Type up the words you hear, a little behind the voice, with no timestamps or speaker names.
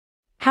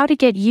How to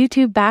get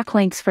YouTube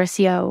backlinks for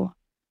SEO.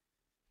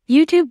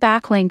 YouTube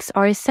backlinks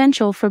are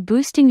essential for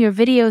boosting your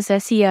video's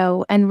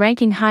SEO and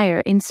ranking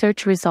higher in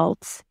search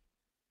results.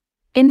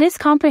 In this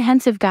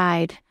comprehensive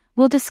guide,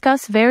 we'll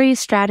discuss various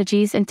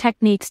strategies and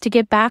techniques to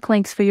get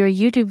backlinks for your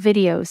YouTube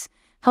videos,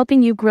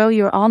 helping you grow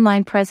your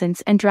online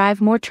presence and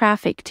drive more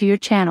traffic to your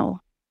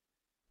channel.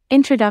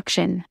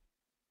 Introduction.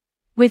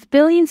 With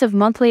billions of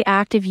monthly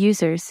active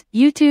users,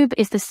 YouTube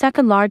is the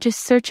second largest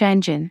search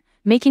engine,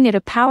 making it a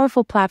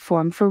powerful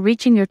platform for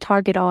reaching your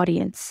target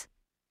audience.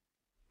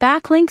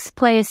 Backlinks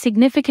play a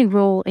significant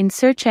role in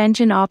search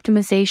engine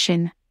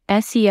optimization,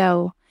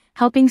 SEO,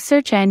 helping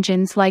search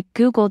engines like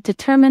Google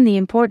determine the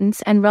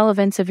importance and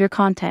relevance of your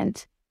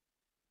content.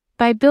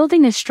 By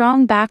building a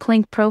strong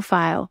backlink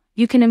profile,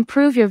 you can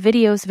improve your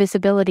video's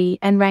visibility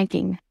and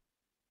ranking.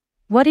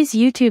 What is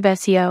YouTube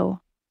SEO?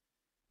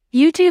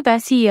 YouTube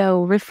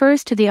SEO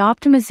refers to the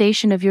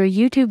optimization of your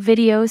YouTube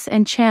videos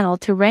and channel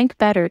to rank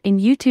better in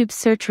YouTube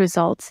search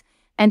results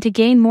and to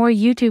gain more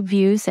YouTube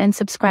views and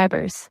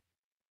subscribers.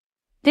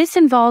 This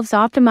involves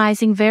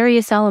optimizing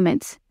various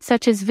elements,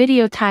 such as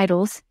video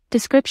titles,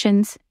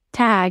 descriptions,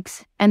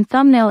 tags, and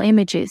thumbnail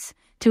images,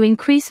 to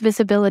increase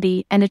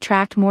visibility and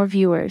attract more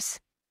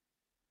viewers.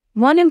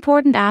 One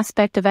important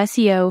aspect of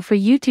SEO for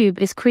YouTube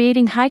is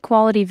creating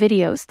high-quality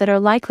videos that are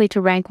likely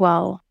to rank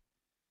well.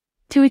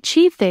 To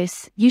achieve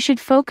this, you should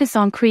focus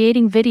on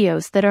creating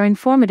videos that are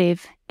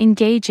informative,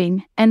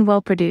 engaging, and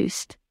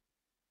well-produced.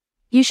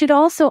 You should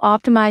also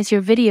optimize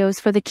your videos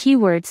for the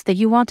keywords that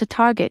you want to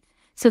target,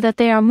 so that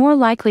they are more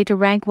likely to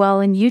rank well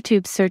in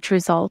YouTube search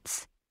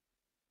results.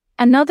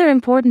 Another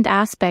important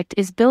aspect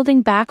is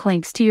building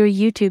backlinks to your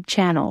YouTube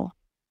channel.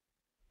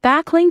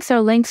 Backlinks are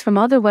links from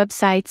other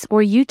websites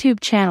or YouTube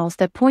channels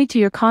that point to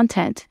your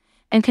content,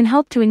 and can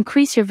help to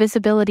increase your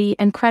visibility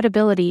and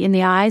credibility in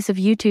the eyes of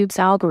YouTube's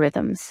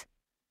algorithms.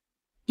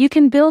 You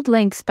can build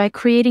links by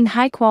creating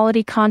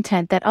high-quality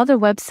content that other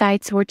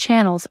websites or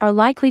channels are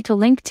likely to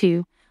link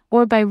to,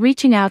 or by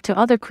reaching out to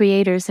other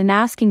creators and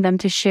asking them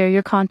to share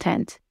your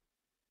content.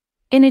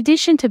 In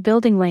addition to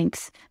building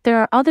links, there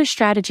are other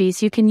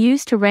strategies you can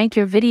use to rank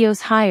your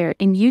videos higher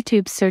in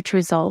YouTube search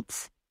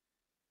results.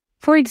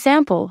 For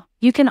example,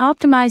 you can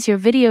optimize your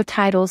video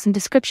titles and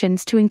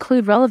descriptions to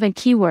include relevant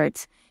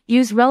keywords,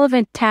 use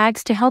relevant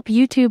tags to help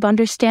YouTube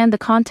understand the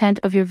content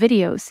of your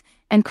videos,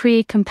 and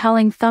create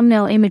compelling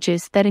thumbnail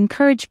images that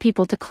encourage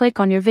people to click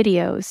on your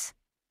videos.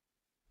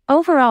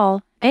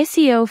 Overall,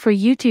 SEO for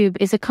YouTube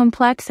is a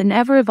complex and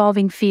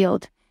ever-evolving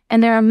field,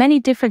 and there are many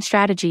different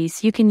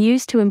strategies you can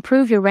use to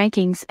improve your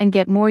rankings and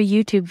get more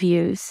YouTube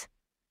views.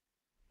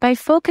 By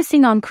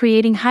focusing on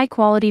creating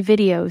high-quality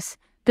videos,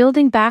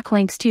 building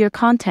backlinks to your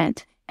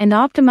content, and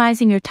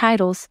optimizing your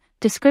titles,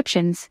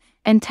 descriptions,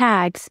 and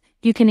tags,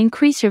 you can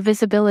increase your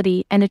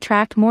visibility and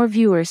attract more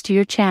viewers to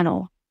your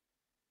channel.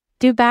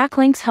 Do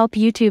backlinks help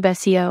YouTube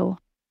SEO?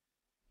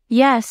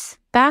 Yes,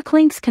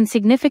 backlinks can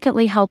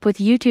significantly help with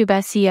YouTube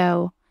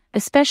SEO,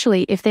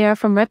 especially if they are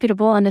from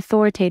reputable and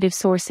authoritative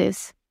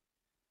sources.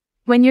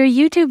 When your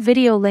YouTube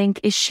video link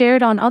is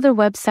shared on other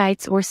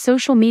websites or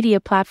social media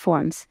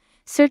platforms,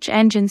 search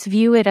engines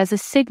view it as a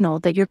signal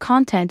that your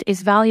content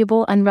is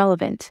valuable and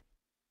relevant.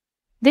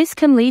 This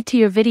can lead to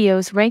your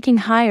videos ranking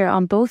higher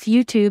on both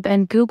YouTube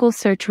and Google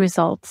search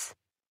results.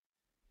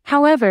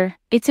 However,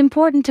 it's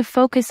important to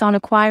focus on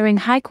acquiring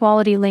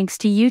high-quality links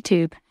to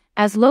YouTube,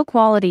 as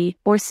low-quality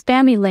or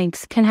spammy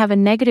links can have a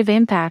negative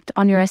impact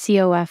on your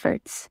SEO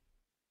efforts.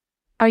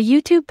 Are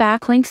YouTube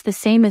backlinks the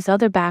same as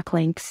other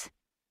backlinks?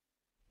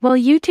 While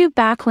YouTube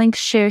backlinks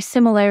share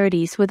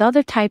similarities with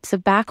other types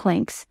of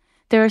backlinks,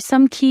 there are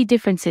some key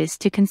differences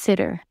to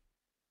consider.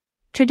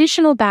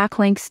 Traditional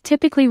backlinks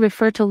typically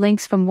refer to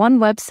links from one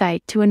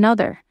website to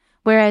another,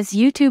 whereas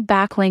YouTube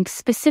backlinks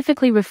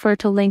specifically refer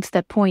to links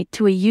that point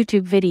to a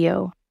YouTube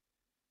video.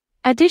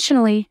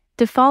 Additionally,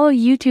 to-follow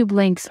YouTube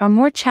links are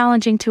more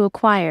challenging to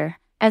acquire,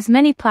 as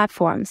many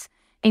platforms,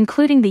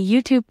 including the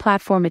YouTube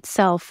platform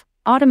itself,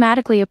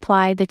 automatically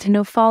apply the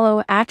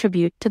to-no-follow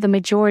attribute to the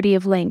majority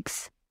of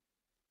links.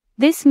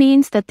 This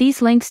means that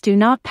these links do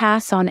not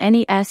pass on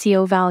any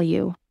SEO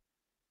value.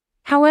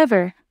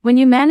 However, when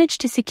you manage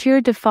to secure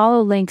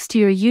to-follow links to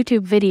your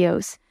YouTube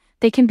videos,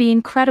 they can be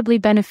incredibly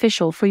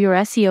beneficial for your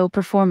SEO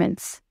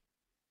performance.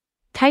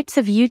 Types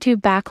of YouTube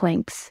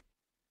backlinks.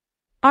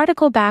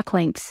 Article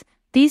backlinks.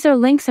 These are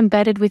links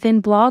embedded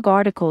within blog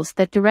articles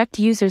that direct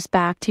users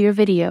back to your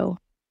video.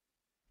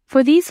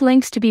 For these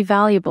links to be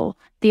valuable,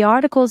 the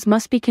articles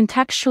must be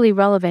contextually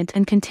relevant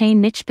and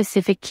contain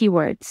niche-specific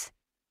keywords.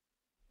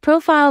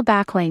 Profile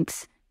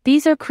backlinks.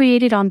 These are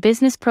created on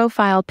business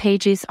profile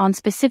pages on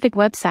specific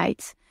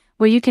websites,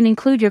 where you can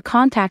include your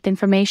contact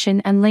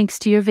information and links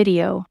to your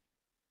video.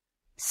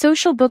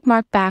 Social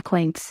bookmark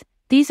backlinks.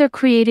 These are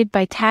created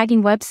by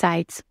tagging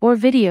websites or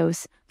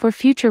videos for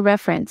future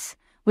reference,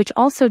 which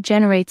also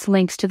generates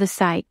links to the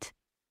site.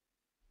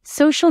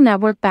 Social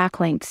network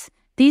backlinks.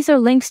 These are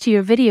links to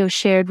your video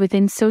shared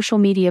within social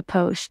media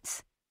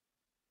posts.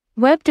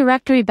 Web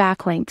directory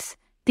backlinks.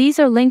 These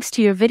are links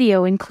to your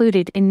video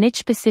included in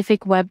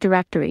niche-specific web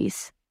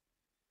directories.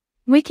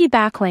 Wiki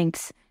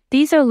backlinks.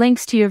 These are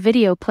links to your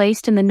video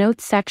placed in the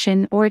notes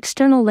section or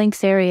external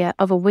links area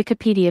of a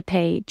Wikipedia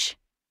page.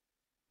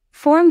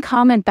 Forum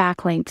comment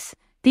backlinks.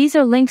 These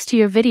are links to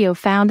your video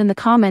found in the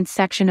comments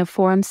section of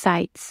forum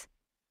sites.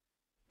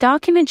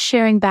 Document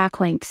sharing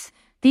backlinks.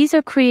 These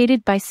are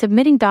created by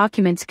submitting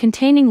documents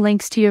containing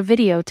links to your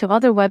video to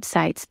other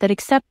websites that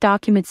accept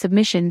document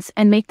submissions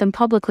and make them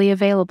publicly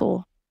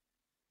available.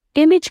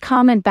 Image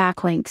comment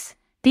backlinks.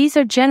 These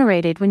are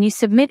generated when you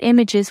submit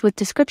images with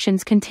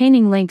descriptions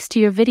containing links to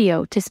your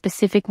video to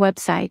specific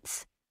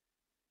websites.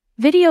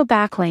 Video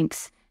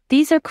backlinks.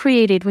 These are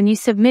created when you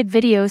submit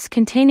videos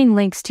containing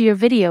links to your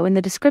video in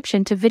the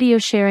description to video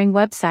sharing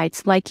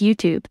websites like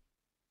YouTube.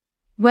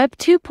 Web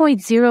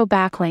 2.0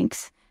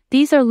 backlinks.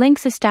 These are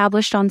links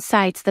established on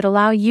sites that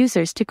allow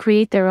users to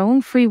create their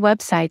own free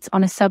websites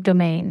on a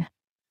subdomain.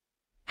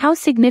 How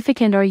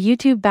significant are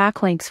YouTube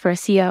backlinks for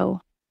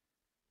SEO?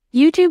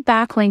 YouTube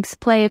backlinks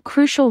play a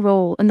crucial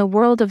role in the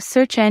world of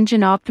search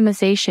engine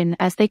optimization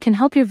as they can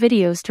help your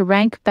videos to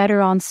rank better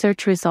on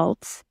search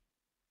results.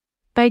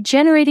 By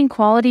generating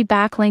quality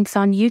backlinks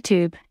on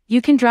YouTube,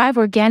 you can drive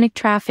organic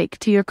traffic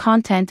to your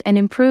content and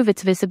improve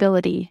its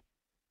visibility.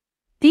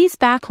 These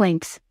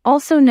backlinks,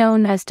 also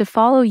known as to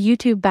follow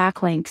YouTube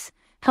backlinks,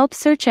 help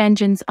search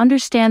engines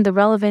understand the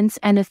relevance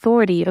and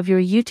authority of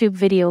your YouTube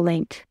video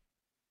link.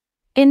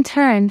 In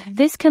turn,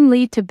 this can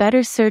lead to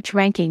better search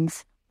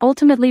rankings,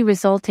 ultimately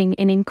resulting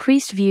in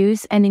increased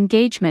views and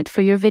engagement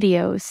for your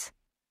videos.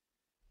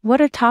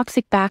 What are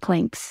toxic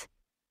backlinks?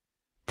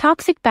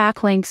 Toxic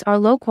backlinks are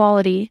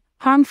low-quality,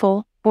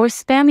 harmful, or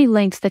spammy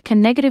links that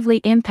can negatively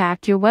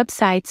impact your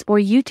website's or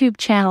YouTube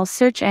channel's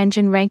search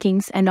engine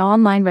rankings and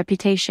online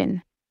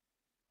reputation.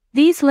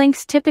 These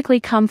links typically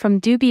come from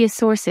dubious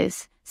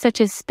sources,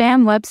 such as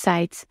spam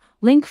websites,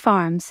 link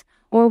farms,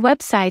 or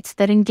websites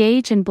that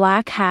engage in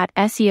black hat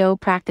SEO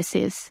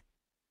practices.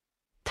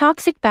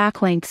 Toxic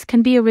backlinks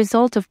can be a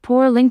result of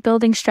poor link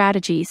building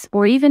strategies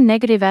or even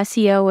negative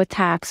SEO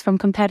attacks from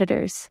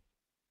competitors.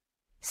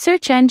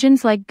 Search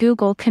engines like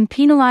Google can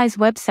penalize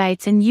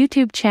websites and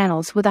YouTube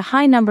channels with a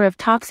high number of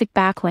toxic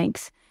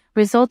backlinks,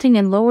 resulting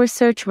in lower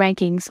search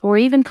rankings or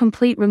even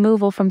complete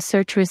removal from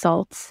search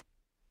results.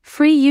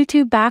 Free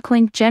YouTube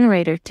backlink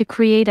generator to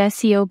create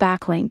SEO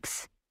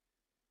backlinks.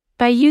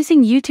 By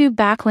using YouTube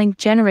backlink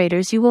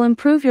generators, you will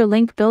improve your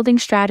link building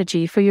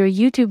strategy for your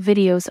YouTube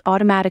videos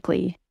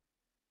automatically.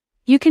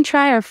 You can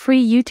try our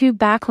free YouTube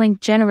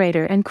backlink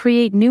generator and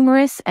create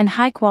numerous and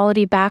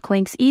high-quality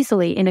backlinks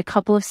easily in a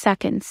couple of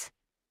seconds.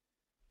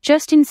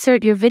 Just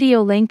insert your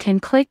video link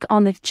and click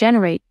on the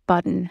Generate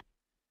button.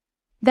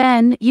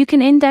 Then, you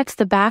can index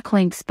the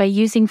backlinks by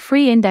using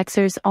free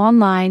indexers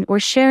online or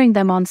sharing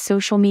them on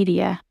social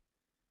media.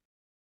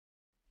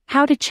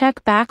 How to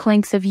check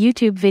backlinks of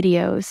YouTube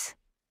videos.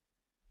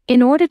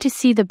 In order to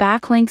see the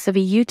backlinks of a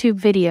YouTube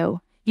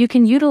video, you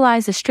can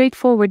utilize a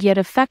straightforward yet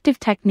effective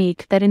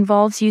technique that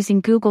involves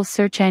using Google's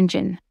search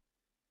engine.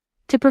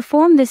 To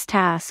perform this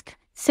task,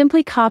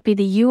 simply copy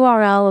the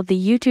URL of the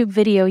YouTube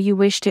video you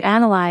wish to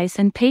analyze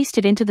and paste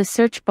it into the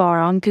search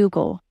bar on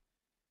Google.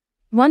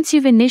 Once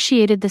you've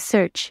initiated the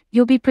search,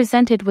 you'll be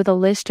presented with a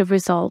list of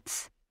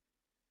results.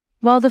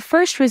 While the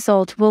first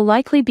result will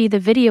likely be the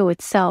video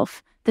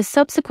itself, the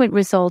subsequent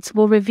results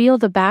will reveal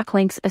the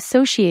backlinks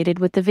associated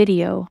with the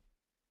video.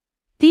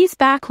 These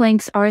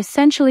backlinks are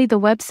essentially the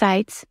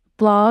websites,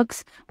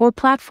 blogs, or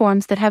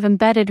platforms that have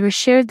embedded or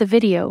shared the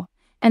video,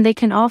 and they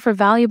can offer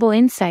valuable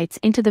insights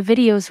into the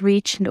video's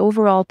reach and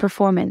overall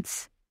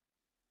performance.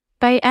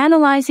 By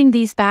analyzing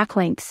these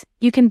backlinks,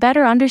 you can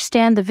better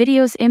understand the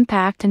video's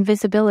impact and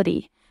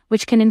visibility,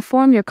 which can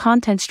inform your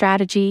content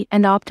strategy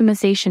and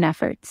optimization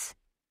efforts.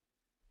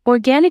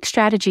 Organic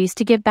strategies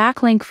to get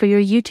backlink for your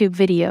YouTube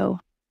video.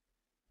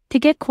 To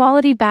get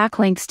quality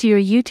backlinks to your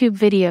YouTube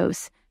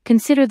videos,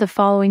 consider the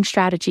following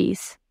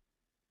strategies.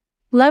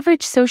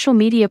 Leverage social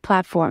media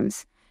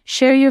platforms.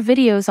 Share your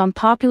videos on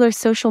popular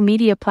social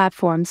media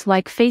platforms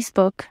like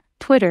Facebook,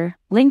 Twitter,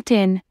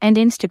 LinkedIn, and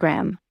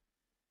Instagram.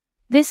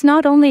 This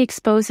not only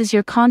exposes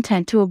your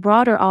content to a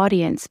broader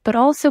audience but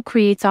also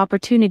creates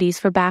opportunities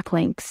for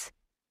backlinks.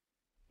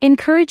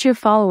 Encourage your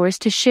followers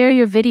to share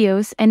your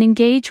videos and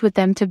engage with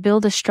them to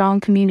build a strong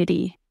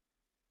community.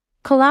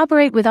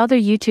 Collaborate with other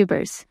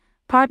YouTubers.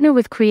 Partner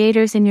with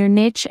creators in your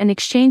niche and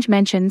exchange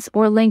mentions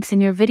or links in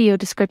your video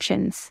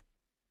descriptions.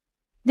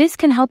 This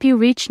can help you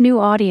reach new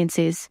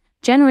audiences,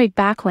 generate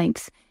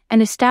backlinks,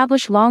 and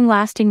establish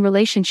long-lasting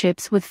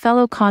relationships with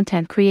fellow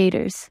content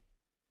creators.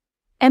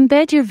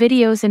 Embed your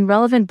videos in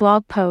relevant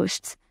blog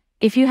posts.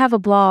 If you have a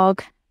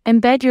blog,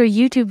 embed your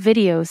YouTube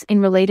videos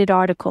in related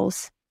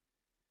articles.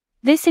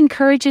 This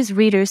encourages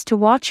readers to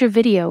watch your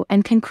video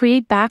and can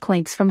create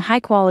backlinks from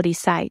high-quality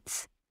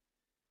sites.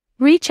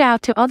 Reach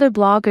out to other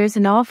bloggers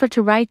and offer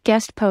to write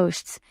guest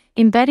posts,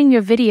 embedding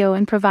your video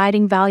and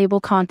providing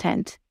valuable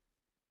content.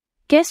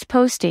 Guest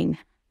posting.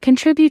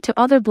 Contribute to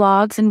other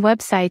blogs and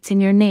websites in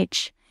your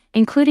niche,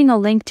 including a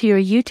link to your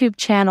YouTube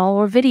channel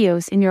or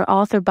videos in your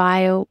author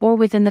bio or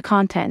within the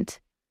content.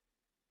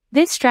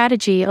 This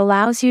strategy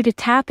allows you to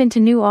tap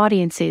into new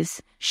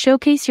audiences,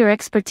 showcase your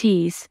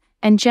expertise,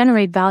 and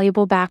generate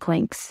valuable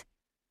backlinks.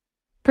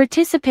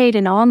 Participate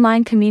in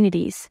online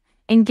communities,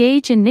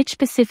 engage in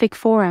niche-specific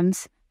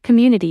forums,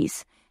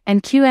 communities,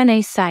 and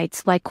Q&A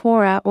sites like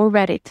Quora or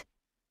Reddit.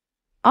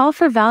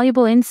 Offer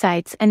valuable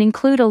insights and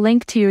include a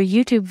link to your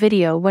YouTube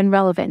video when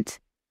relevant.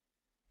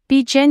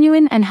 Be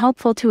genuine and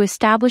helpful to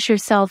establish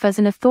yourself as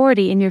an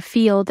authority in your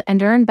field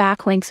and earn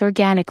backlinks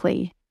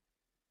organically.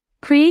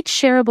 Create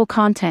shareable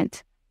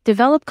content.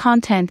 Develop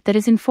content that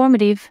is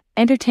informative,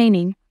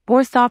 entertaining,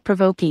 or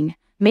thought-provoking,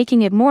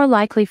 making it more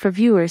likely for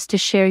viewers to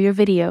share your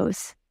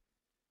videos.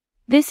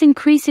 This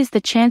increases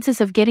the chances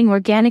of getting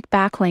organic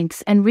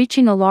backlinks and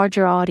reaching a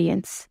larger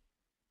audience.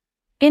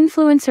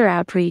 Influencer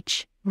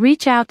outreach.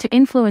 Reach out to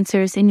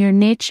influencers in your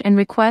niche and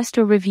request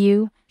a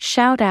review,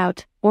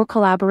 shout-out, or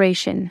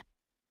collaboration.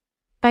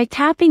 By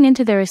tapping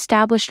into their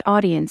established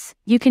audience,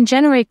 you can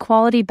generate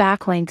quality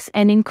backlinks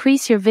and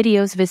increase your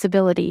video's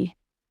visibility.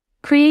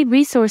 Create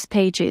resource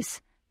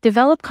pages.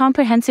 Develop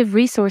comprehensive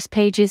resource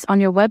pages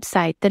on your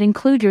website that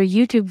include your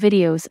YouTube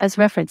videos as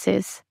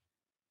references.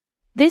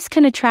 This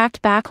can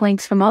attract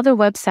backlinks from other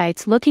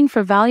websites looking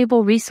for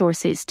valuable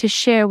resources to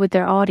share with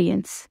their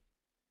audience.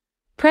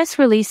 Press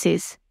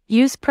releases.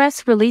 Use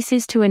press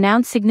releases to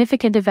announce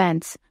significant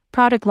events,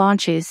 product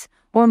launches,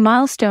 or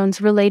milestones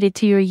related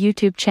to your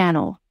YouTube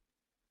channel.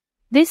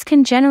 This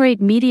can generate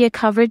media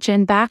coverage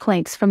and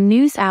backlinks from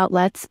news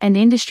outlets and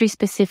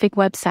industry-specific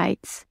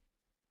websites.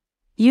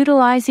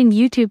 Utilizing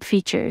YouTube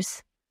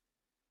features.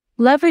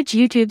 Leverage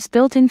YouTube's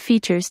built-in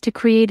features to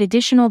create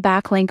additional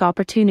backlink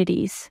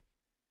opportunities.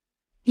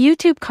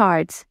 YouTube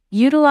cards.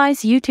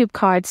 Utilize YouTube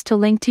cards to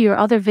link to your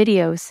other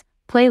videos,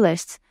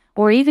 playlists,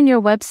 or even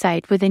your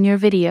website within your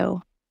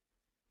video.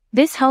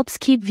 This helps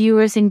keep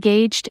viewers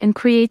engaged and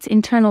creates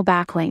internal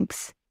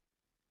backlinks.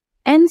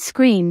 End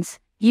screens.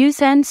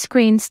 Use end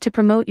screens to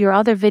promote your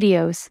other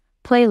videos,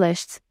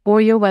 playlists, or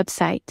your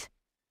website.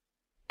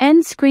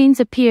 End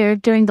screens appear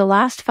during the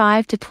last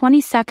 5 to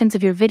 20 seconds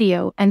of your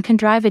video and can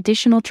drive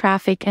additional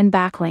traffic and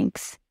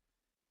backlinks.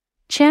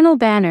 Channel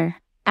banner.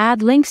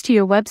 Add links to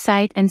your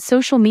website and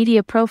social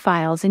media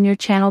profiles in your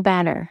channel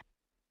banner.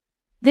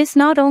 This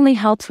not only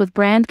helps with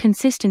brand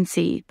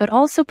consistency but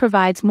also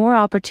provides more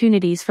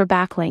opportunities for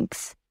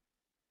backlinks.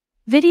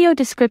 Video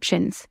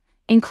descriptions.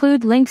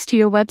 Include links to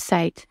your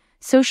website,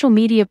 social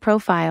media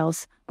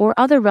profiles, or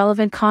other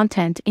relevant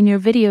content in your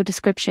video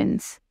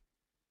descriptions.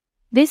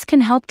 This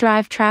can help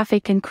drive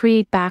traffic and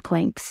create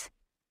backlinks.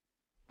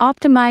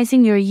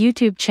 Optimizing your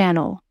YouTube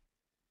channel.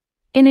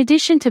 In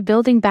addition to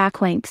building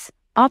backlinks,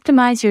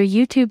 optimize your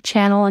YouTube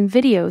channel and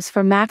videos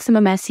for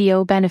maximum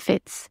SEO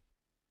benefits.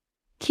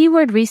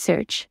 Keyword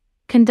research.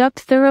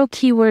 Conduct thorough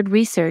keyword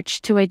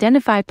research to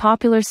identify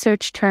popular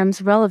search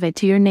terms relevant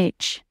to your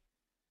niche.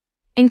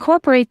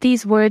 Incorporate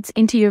these words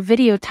into your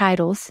video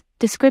titles,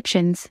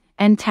 descriptions,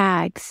 and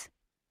tags.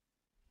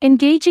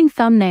 Engaging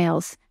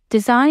thumbnails.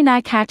 Design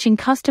eye-catching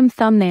custom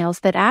thumbnails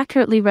that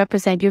accurately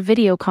represent your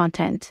video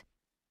content.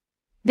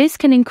 This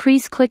can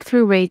increase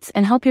click-through rates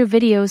and help your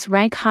videos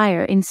rank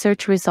higher in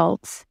search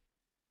results.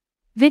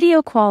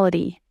 Video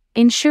quality.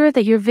 Ensure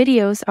that your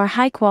videos are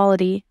high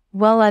quality,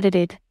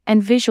 well-edited,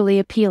 and visually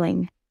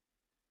appealing.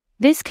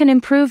 This can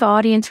improve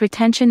audience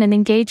retention and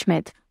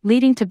engagement,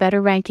 leading to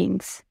better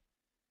rankings.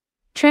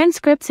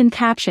 Transcripts and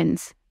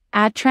captions.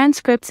 Add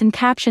transcripts and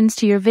captions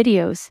to your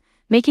videos,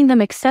 making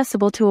them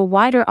accessible to a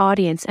wider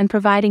audience and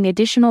providing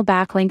additional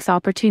backlinks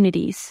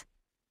opportunities.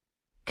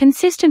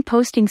 Consistent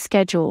posting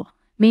schedule.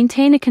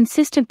 Maintain a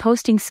consistent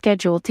posting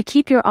schedule to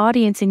keep your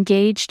audience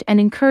engaged and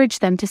encourage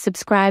them to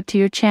subscribe to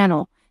your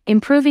channel,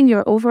 improving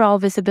your overall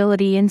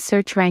visibility in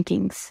search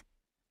rankings.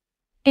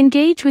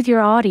 Engage with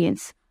your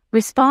audience.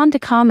 Respond to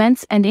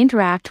comments and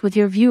interact with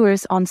your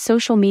viewers on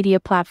social media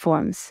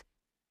platforms.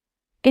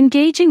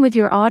 Engaging with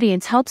your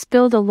audience helps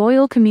build a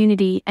loyal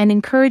community and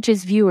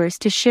encourages viewers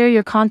to share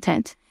your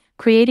content,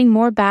 creating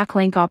more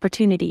backlink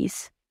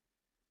opportunities.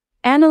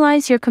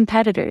 Analyze your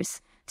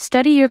competitors.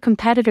 Study your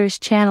competitors'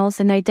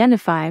 channels and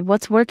identify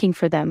what's working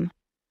for them.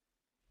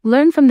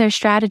 Learn from their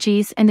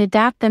strategies and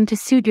adapt them to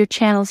suit your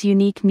channel's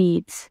unique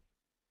needs.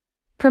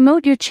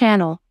 Promote your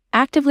channel.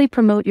 Actively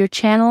promote your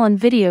channel and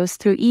videos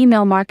through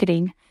email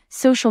marketing,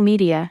 social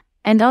media,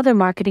 and other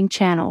marketing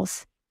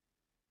channels.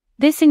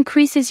 This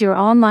increases your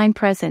online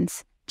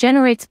presence,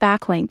 generates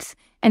backlinks,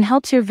 and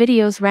helps your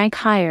videos rank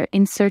higher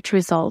in search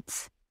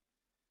results.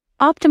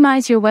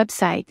 Optimize your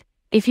website.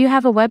 If you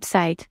have a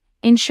website,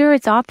 ensure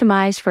it's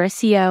optimized for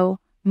SEO,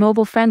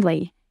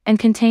 mobile-friendly, and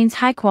contains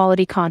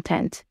high-quality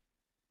content.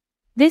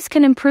 This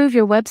can improve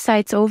your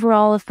website's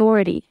overall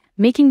authority,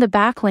 making the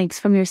backlinks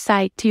from your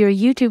site to your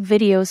YouTube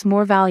videos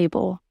more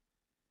valuable.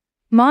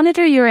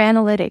 Monitor your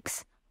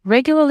analytics.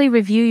 Regularly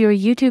review your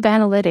YouTube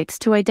analytics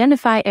to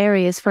identify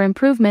areas for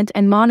improvement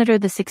and monitor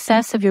the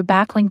success of your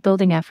backlink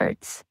building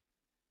efforts.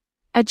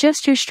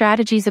 Adjust your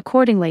strategies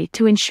accordingly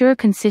to ensure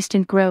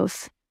consistent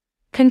growth.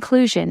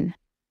 Conclusion.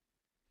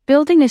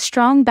 Building a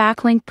strong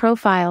backlink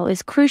profile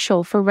is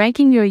crucial for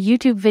ranking your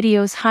YouTube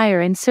videos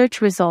higher in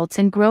search results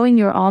and growing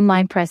your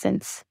online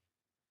presence.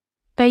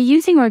 By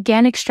using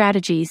organic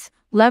strategies,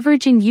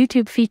 leveraging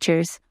YouTube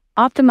features,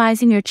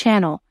 optimizing your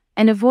channel,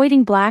 and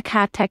avoiding black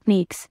hat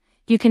techniques,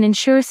 you can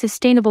ensure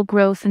sustainable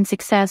growth and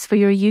success for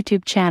your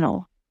YouTube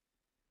channel.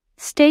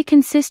 Stay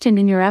consistent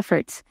in your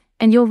efforts,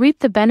 and you'll reap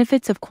the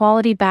benefits of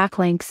quality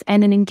backlinks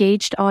and an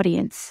engaged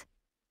audience.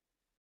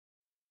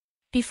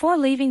 Before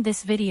leaving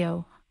this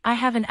video, I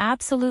have an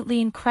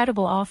absolutely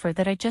incredible offer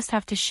that I just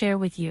have to share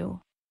with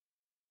you.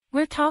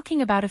 We're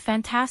talking about a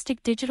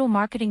fantastic digital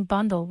marketing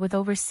bundle with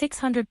over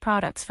 600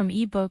 products from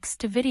ebooks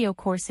to video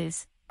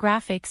courses,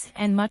 graphics,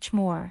 and much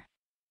more.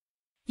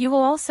 You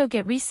will also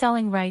get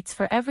reselling rights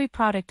for every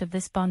product of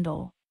this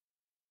bundle.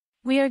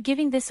 We are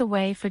giving this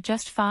away for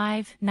just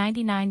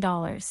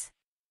 $5.99.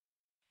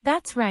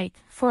 That's right,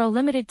 for a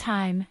limited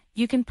time,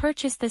 you can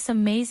purchase this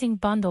amazing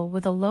bundle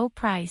with a low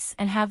price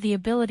and have the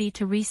ability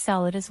to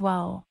resell it as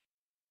well.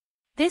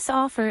 This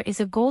offer is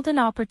a golden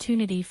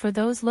opportunity for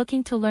those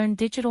looking to learn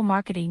digital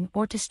marketing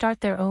or to start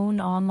their own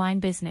online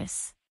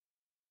business.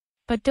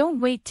 But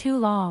don't wait too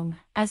long,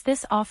 as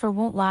this offer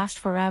won't last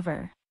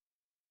forever.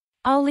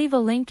 I'll leave a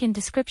link in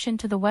description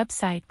to the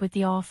website with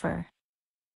the offer.